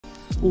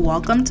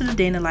Welcome to the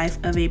day in the life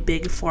of a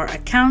Big Four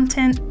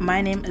accountant. My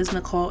name is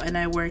Nicole and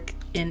I work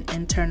in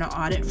internal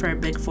audit for a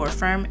Big Four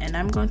firm, and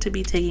I'm going to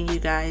be taking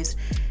you guys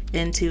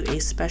into a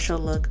special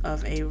look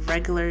of a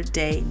regular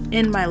day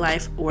in my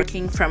life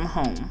working from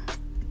home.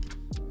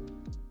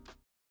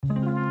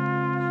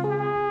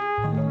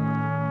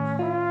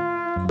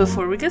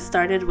 Before we get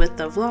started with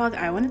the vlog,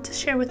 I wanted to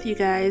share with you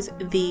guys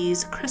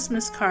these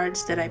Christmas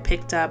cards that I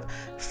picked up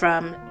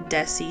from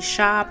Desi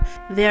Shop.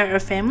 They're a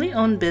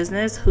family-owned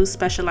business who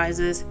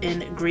specializes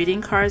in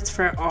greeting cards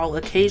for all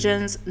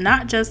occasions,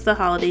 not just the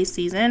holiday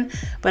season,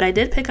 but I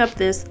did pick up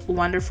this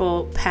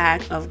wonderful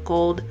pack of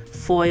gold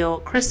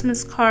foil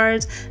Christmas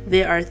cards.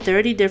 There are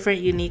 30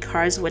 different unique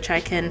cards which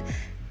I can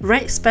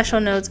write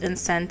special notes and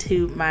send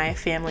to my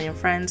family and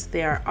friends.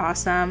 They are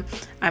awesome.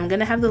 I'm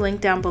gonna have the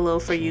link down below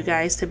for you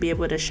guys to be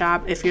able to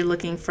shop if you're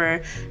looking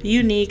for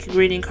unique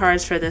greeting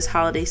cards for this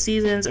holiday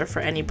seasons or for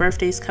any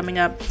birthdays coming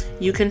up.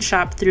 You can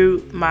shop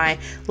through my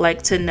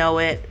Like to Know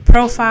It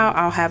profile.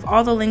 I'll have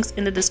all the links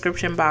in the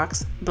description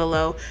box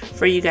below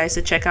for you guys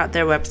to check out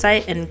their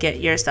website and get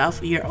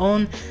yourself your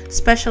own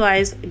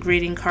specialized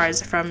greeting cards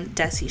from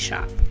Desi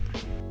Shop.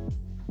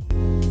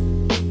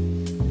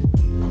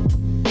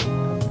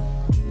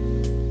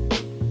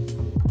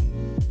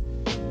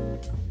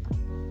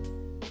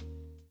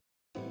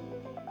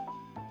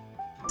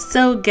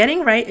 So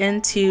getting right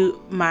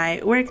into my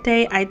work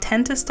day, I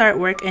tend to start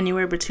work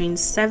anywhere between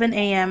 7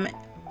 a.m.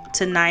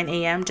 to 9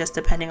 a.m. just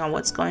depending on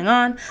what's going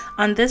on.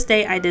 On this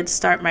day, I did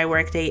start my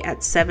work day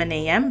at 7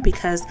 a.m.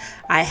 because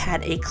I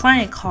had a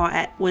client call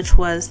which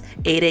was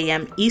 8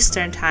 a.m.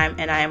 Eastern time,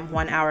 and I am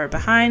 1 hour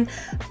behind.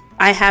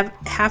 I have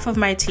half of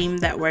my team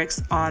that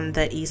works on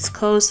the East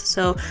Coast,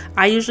 so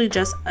I usually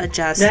just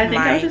adjust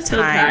my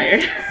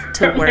time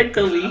to work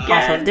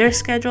off of their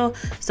schedule.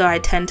 So I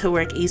tend to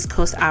work East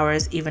Coast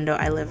hours even though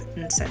I live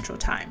in Central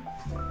Time.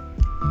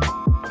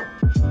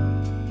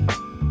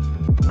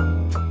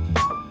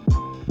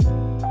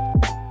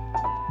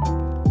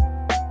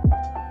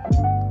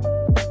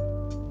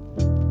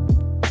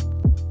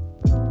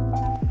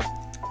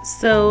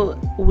 So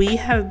we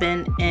have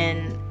been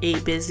in a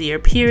busier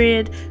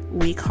period.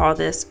 We call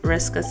this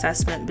risk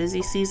assessment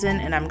busy season,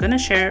 and I'm going to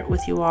share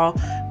with you all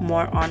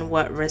more on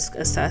what risk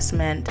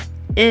assessment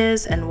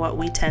is and what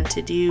we tend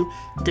to do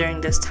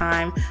during this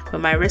time. But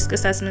my risk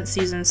assessment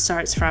season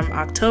starts from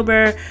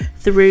October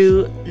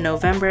through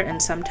November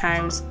and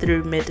sometimes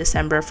through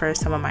mid-December for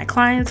some of my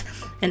clients.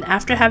 And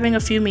after having a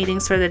few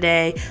meetings for the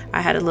day,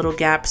 I had a little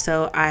gap,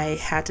 so I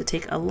had to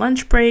take a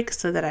lunch break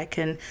so that I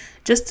can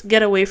just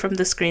get away from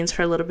the screens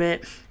for a little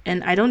bit.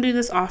 And I don't do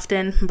this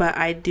often, but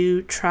I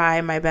do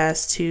try my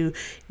best to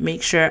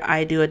make sure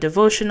I do a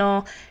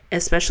devotional,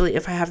 especially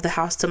if I have the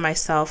house to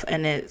myself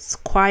and it's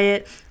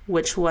quiet,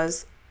 which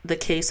was the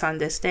case on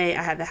this day.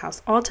 I had the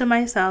house all to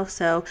myself,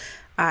 so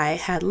I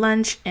had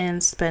lunch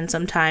and spent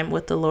some time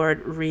with the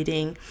Lord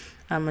reading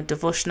a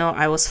devotional.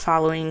 I was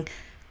following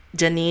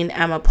Janine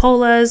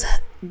Amapola's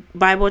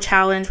Bible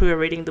challenge. We were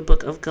reading the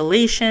book of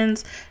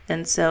Galatians,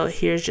 and so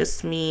here's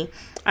just me.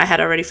 I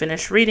had already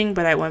finished reading,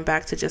 but I went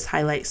back to just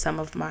highlight some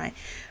of my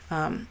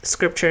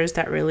scriptures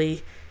that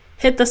really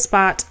hit the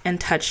spot and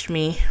touched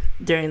me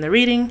during the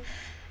reading.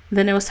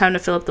 Then it was time to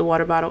fill up the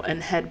water bottle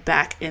and head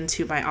back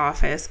into my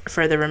office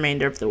for the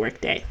remainder of the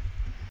workday.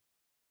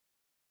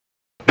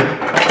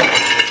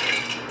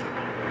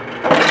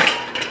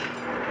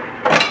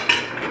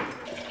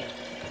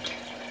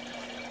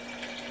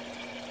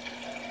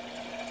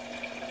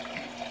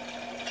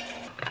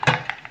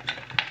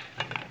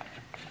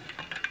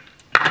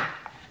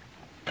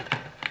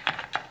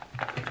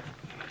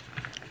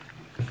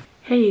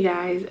 Hey you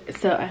guys,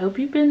 so I hope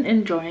you've been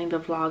enjoying the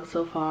vlog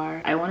so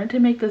far. I wanted to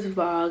make this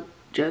vlog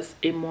just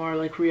a more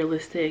like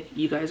realistic.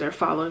 You guys are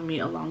following me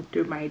along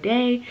through my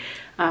day.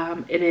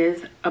 It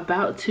is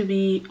about to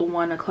be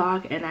 1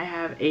 o'clock and I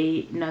have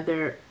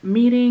another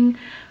meeting.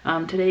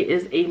 Today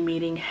is a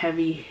meeting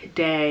heavy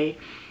day.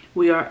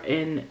 We are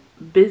in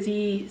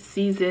busy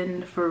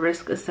season for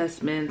risk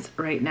assessments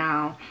right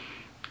now.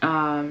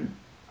 And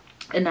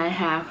I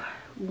have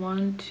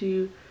 1,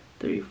 2,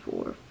 3,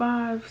 4,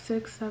 5,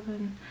 6,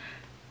 7.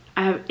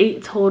 I have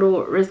 8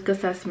 total risk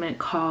assessment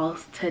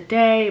calls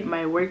today.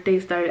 My workday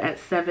started at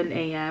 7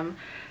 a.m.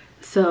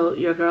 So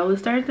your girl is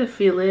starting to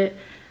feel it.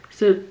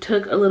 So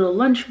took a little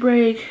lunch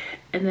break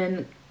and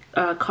then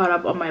caught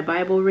up on my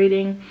Bible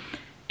reading.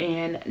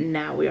 And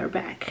now we are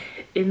back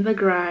in the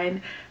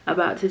grind,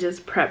 about to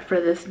just prep for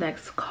this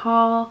next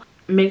call.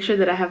 Make sure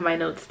that I have my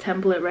notes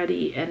template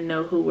ready and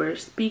know who we're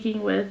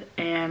speaking with.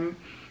 And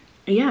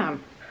yeah,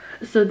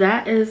 so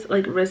that is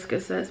like risk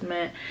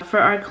assessment. For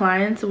our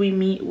clients, we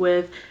meet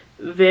with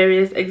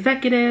various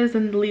executives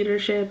and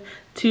leadership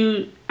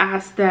to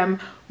ask them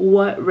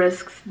what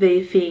risks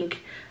they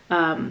think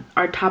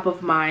are top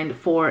of mind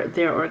for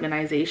their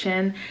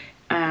organization,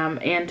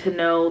 and to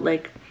know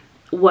like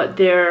what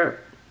their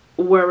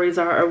worries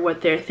are or what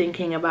they're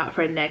thinking about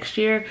for next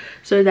year,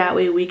 so that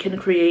way we can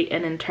create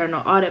an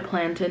internal audit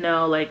plan to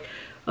know like,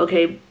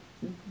 okay,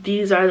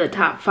 these are the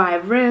top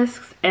 5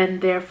 risks,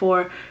 and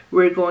therefore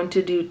we're going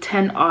to do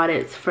 10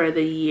 audits for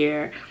the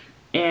year,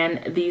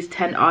 and these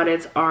 10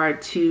 audits are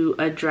to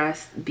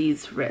address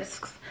these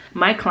risks.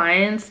 My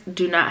clients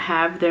do not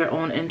have their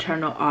own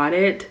internal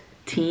audit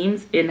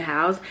teams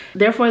in-house,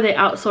 therefore they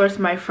outsource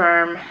my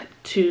firm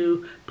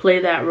to play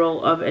that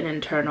role of an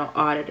internal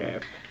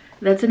auditor.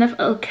 That's enough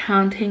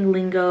accounting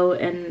lingo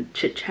and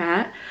chit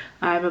chat.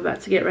 I'm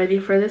about to get ready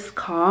for this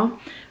call,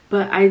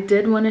 but I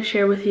did want to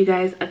share with you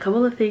guys a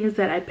couple of things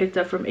that I picked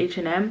up from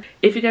H&M.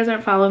 If you guys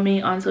aren't following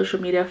me on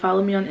social media,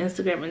 follow me on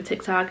Instagram and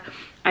TikTok.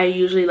 I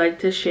usually like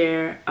to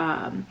share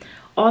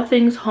all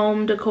things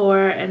home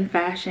decor and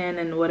fashion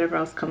and whatever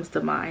else comes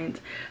to mind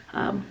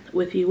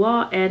with you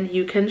all, and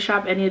you can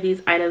shop any of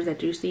these items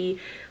that you see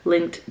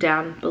linked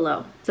down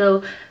below.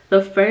 So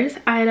the first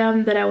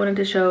item that I wanted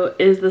to show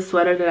is the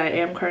sweater that I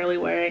am currently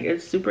wearing.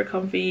 It's super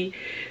comfy,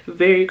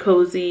 very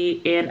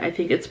cozy, and I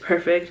think it's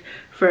perfect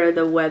for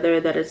the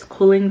weather that is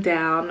cooling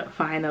down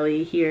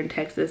finally here in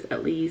Texas,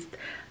 at least.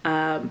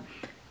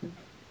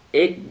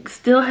 It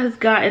still has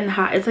gotten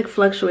hot. It's like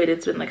fluctuated.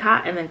 It's been like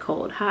hot and then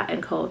cold, hot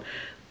and cold,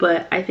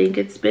 but I think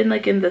it's been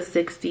like in the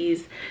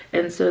 60s,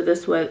 and so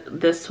this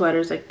sweater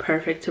is like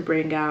perfect to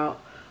bring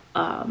out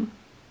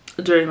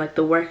during like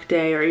the work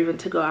day, or even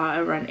to go out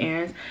and run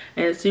errands.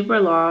 And it's super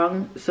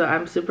long, so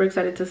I'm super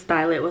excited to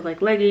style it with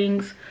like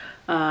leggings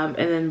and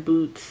then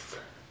boots.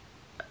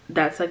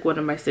 That's like one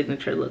of my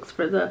signature looks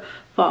for the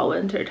fall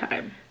winter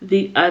time.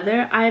 The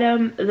other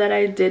item that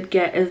I did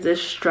get is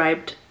this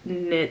striped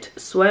knit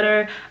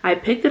sweater. I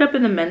picked it up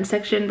in the men's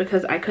section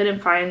because I couldn't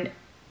find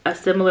a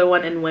similar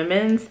one in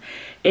women's,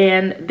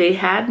 and they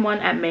had one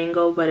at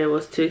Mango, but it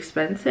was too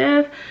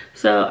expensive,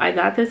 so I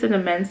got this in the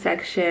men's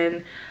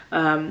section.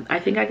 I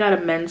think I got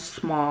a men's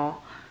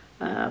small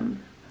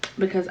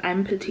because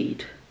I'm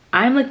petite.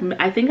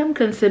 I think I'm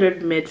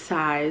considered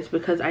mid-size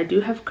because I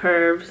do have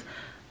curves,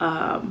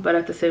 but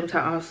at the same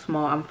time I'm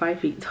small. I'm 5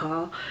 feet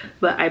tall,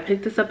 but I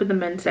picked this up in the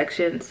men's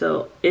section.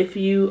 So if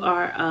you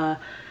are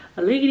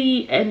a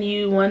lady and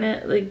you want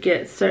to like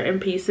get certain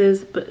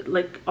pieces, but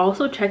like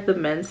also check the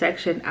men's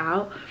section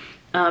out.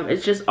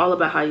 It's just all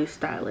about how you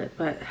style it,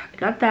 but I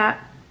got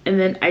that. And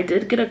then I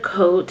did get a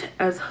coat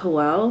as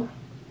well.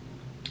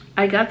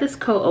 I got this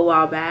coat a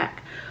while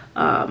back,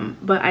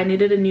 but I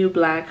needed a new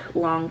black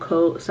long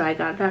coat, so I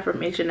got that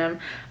from H&M.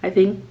 I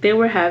think they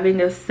were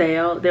having a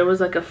sale. There was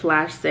like a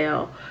flash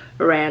sale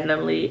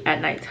randomly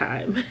at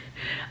nighttime.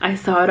 I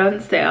saw it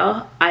on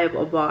sale. I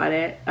bought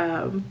it.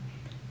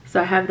 So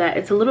I have that.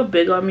 It's a little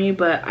big on me,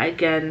 but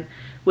again,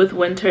 with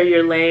winter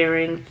you're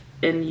layering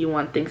and you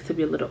want things to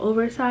be a little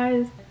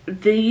oversized.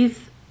 These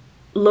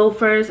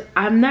loafers,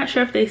 I'm not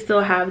sure if they still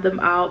have them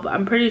out, but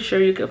I'm pretty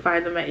sure you could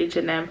find them at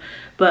H&M.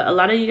 But a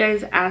lot of you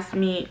guys asked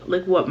me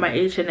like what my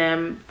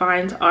H&M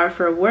finds are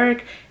for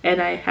work,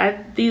 and I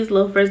had these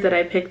loafers that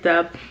I picked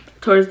up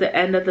towards the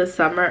end of the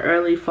summer,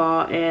 early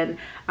fall, and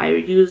I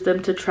use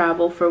them to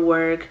travel for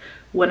work.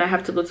 When I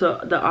have to go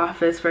to the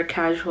office for a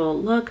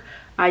casual look,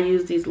 I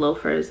use these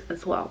loafers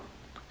as well.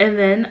 And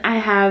then I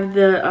have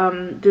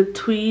the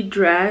tweed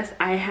dress.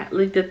 I have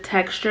like the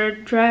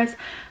textured dress.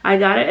 I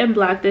got it in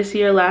black this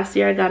year. Last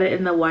year I got it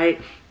in the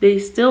white. They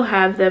still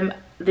have them.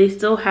 They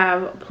still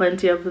have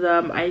plenty of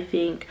them, I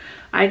think.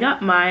 I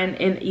got mine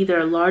in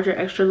either large or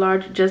extra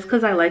large just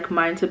because I like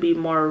mine to be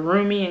more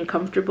roomy and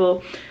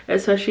comfortable,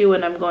 especially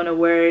when I'm going to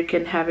work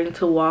and having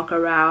to walk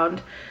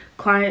around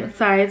client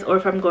sites, or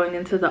if I'm going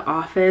into the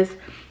office.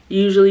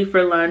 Usually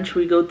for lunch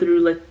we go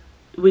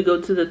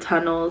to the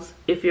tunnels.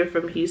 If you're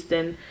from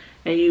Houston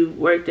and you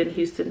worked in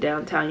Houston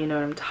downtown, you know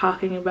what I'm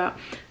talking about.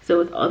 So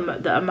with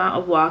the amount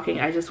of walking,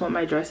 I just want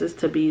my dresses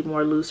to be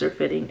more looser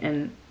fitting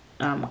and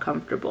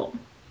comfortable.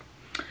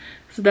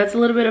 So that's a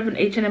little bit of an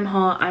H&M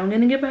haul. I'm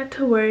gonna get back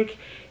to work,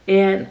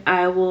 and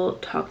I will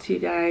talk to you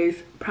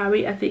guys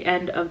probably at the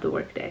end of the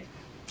workday.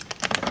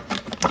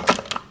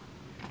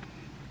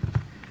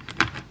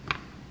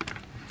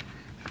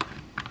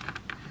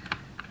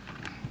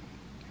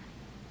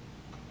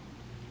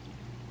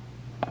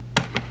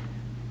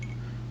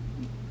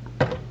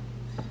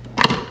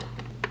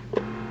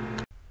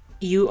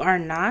 You are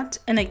not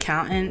an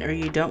accountant or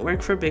you don't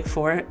work for Big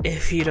Four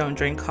if you don't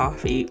drink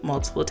coffee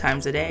multiple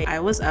times a day. I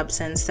was up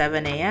since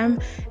 7 a.m.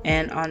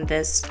 and on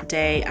this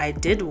day I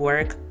did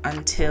work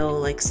until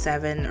like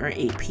 7 or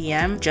 8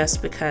 p.m.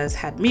 just because I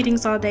had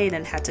meetings all day and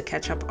then had to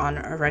catch up on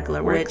a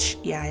regular work. Which,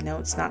 yeah, I know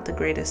it's not the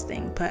greatest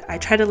thing, but I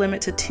try to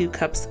limit to 2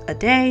 cups a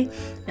day,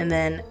 and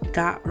then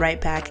got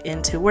right back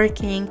into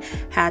working.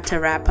 Had to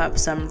wrap up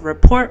some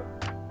report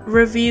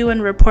review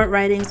and report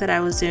writings that I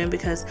was doing,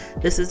 because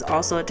this is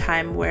also a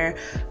time where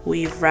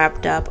we've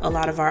wrapped up a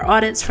lot of our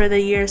audits for the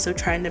year, so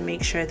trying to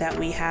make sure that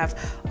we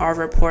have our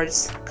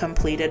reports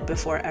completed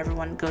before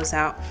everyone goes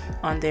out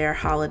on their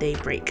holiday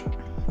break.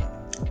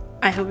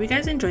 I hope you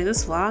guys enjoy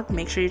this vlog.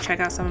 Make sure you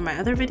check out some of my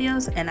other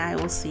videos, and I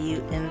will see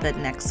you in the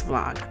next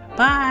vlog.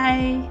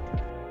 Bye!